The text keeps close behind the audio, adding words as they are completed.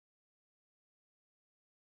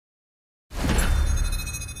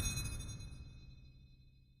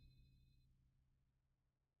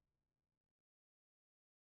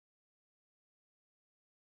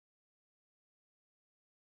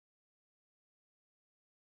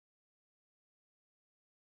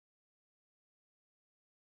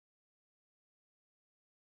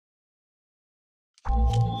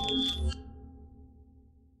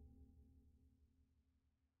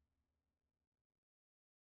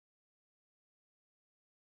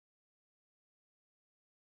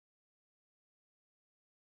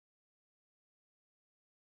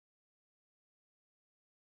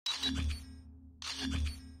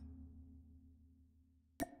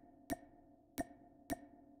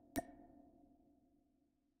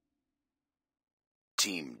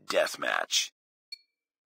Team Deathmatch.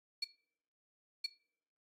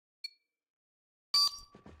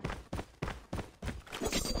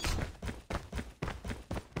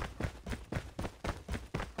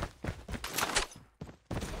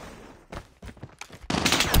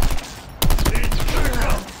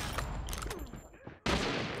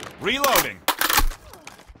 Reloading.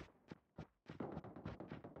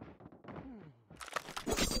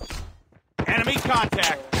 Enemy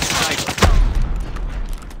contact. Sniper.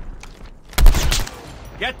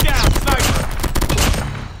 Get down, sniper.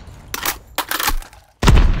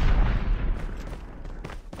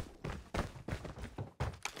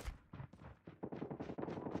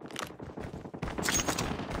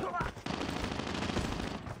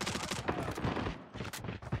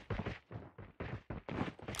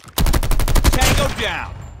 Tango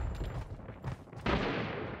down.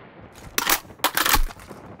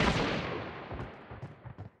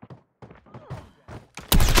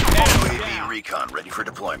 UAV recon ready for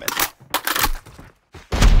deployment.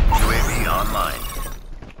 UAV online.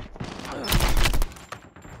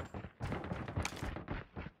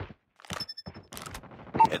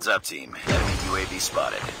 Heads up, team. Enemy UAV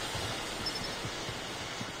spotted.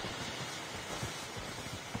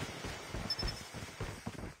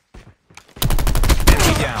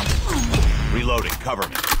 Enemy down. Reloading. Cover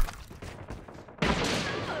me.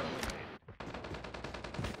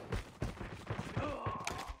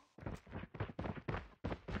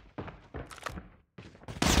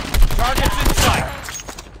 Targets in sight.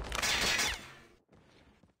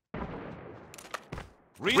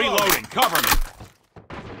 Reloading. Cover me.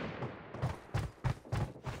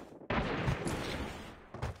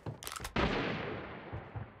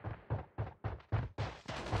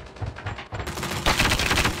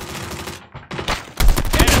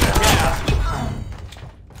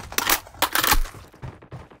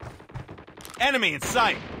 Enemy in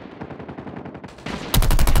sight.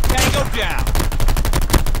 Tango down.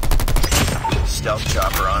 Stealth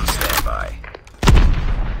chopper on standby.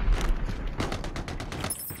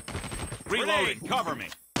 Reloading. Cover me.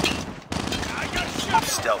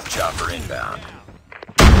 Stealth chopper inbound.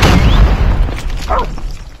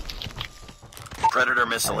 Predator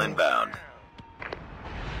missile inbound.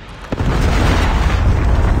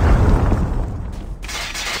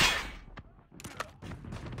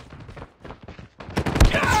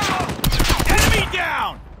 Enemy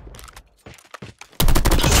down.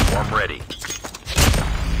 Swarm ready.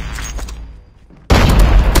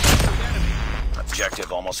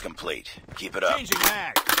 Objective almost complete. Keep it up. Changing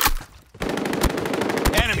mag.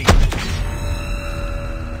 Enemy.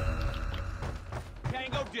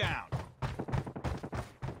 Tango down.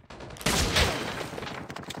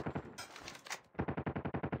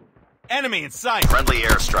 Enemy in sight. Friendly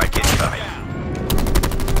airstrike incoming. Down.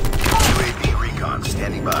 UAV recon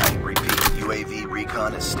standing by. Repeat, UAV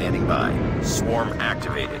recon is standing by. Swarm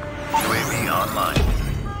activated. UAV online.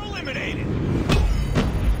 Eliminated.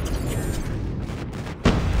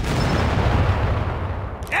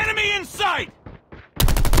 Enemy in sight.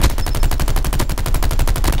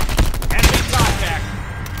 Enemy contact.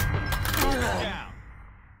 Down.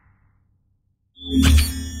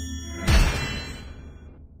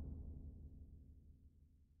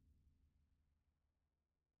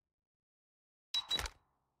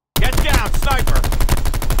 Get down, sniper!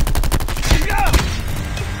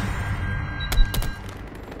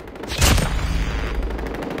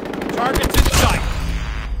 Target